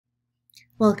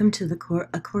Welcome to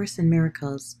A Course in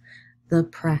Miracles, the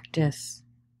practice.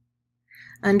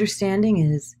 Understanding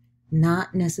is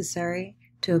not necessary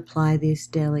to apply these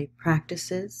daily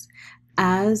practices.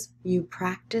 As you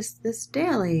practice this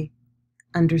daily,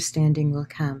 understanding will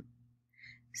come.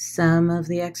 Some of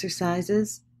the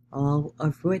exercises, all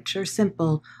of which are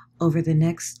simple, over the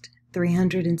next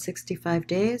 365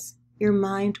 days, your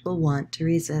mind will want to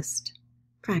resist.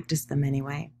 Practice them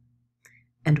anyway.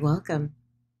 And welcome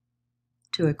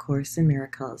to A Course in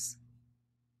Miracles,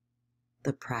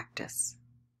 the practice.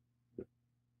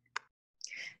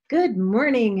 Good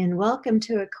morning and welcome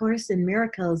to A Course in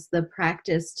Miracles, the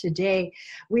practice. Today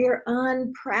we are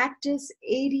on practice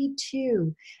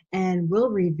 82 and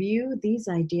we'll review these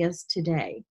ideas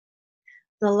today.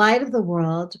 The light of the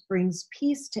world brings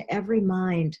peace to every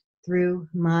mind through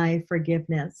my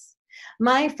forgiveness.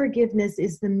 My forgiveness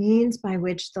is the means by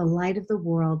which the light of the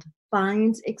world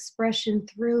finds expression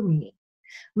through me.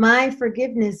 My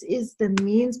forgiveness is the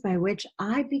means by which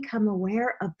I become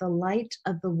aware of the light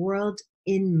of the world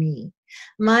in me.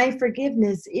 My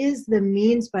forgiveness is the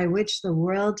means by which the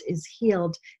world is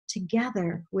healed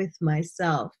together with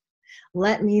myself.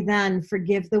 Let me then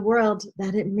forgive the world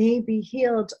that it may be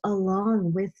healed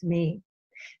along with me.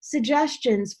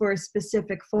 Suggestions for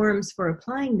specific forms for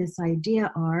applying this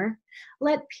idea are: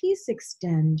 let peace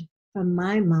extend from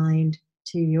my mind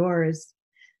to yours.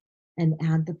 And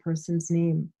add the person's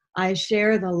name. I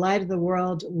share the light of the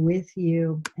world with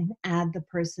you, and add the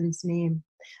person's name.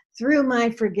 Through my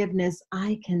forgiveness,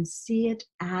 I can see it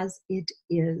as it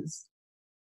is.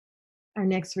 Our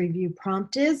next review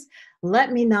prompt is,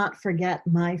 let me not forget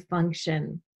my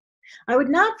function. I would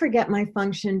not forget my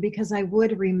function because I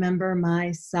would remember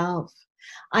myself.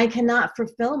 I cannot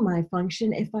fulfill my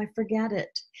function if I forget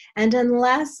it. And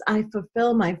unless I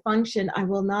fulfill my function, I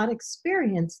will not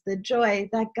experience the joy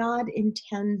that God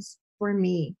intends for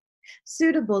me.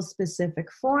 Suitable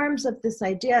specific forms of this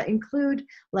idea include,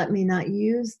 let me not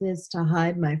use this to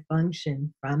hide my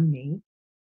function from me.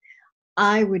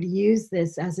 I would use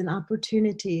this as an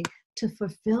opportunity to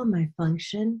fulfill my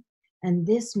function, and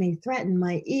this may threaten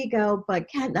my ego, but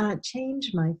cannot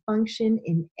change my function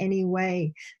in any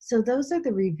way. So those are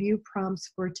the review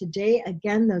prompts for today.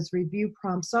 Again, those review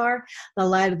prompts are: the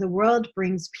light of the world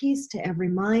brings peace to every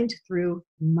mind through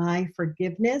my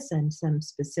forgiveness, and some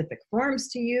specific forms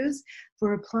to use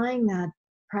for applying that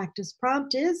practice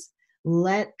prompt is,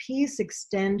 let peace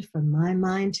extend from my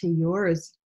mind to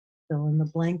yours. Fill in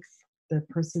the blank, the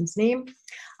person's name.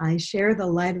 I share the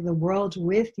light of the world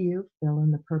with you. Fill in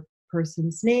the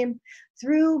person's name.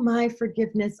 Through my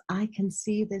forgiveness, I can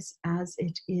see this as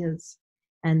it is.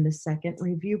 And the second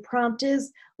review prompt is,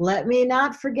 let me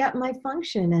not forget my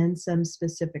function. And some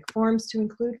specific forms to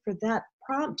include for that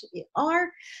prompt are,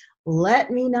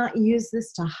 let me not use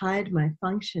this to hide my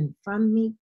function from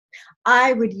me.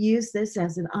 I would use this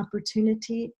as an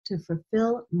opportunity to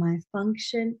fulfill my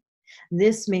function.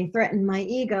 This may threaten my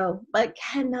ego, but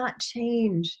cannot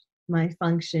change my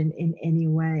function in any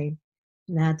way.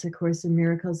 That's A Course in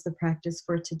Miracles, the practice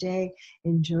for today.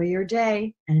 Enjoy your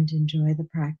day and enjoy the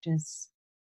practice.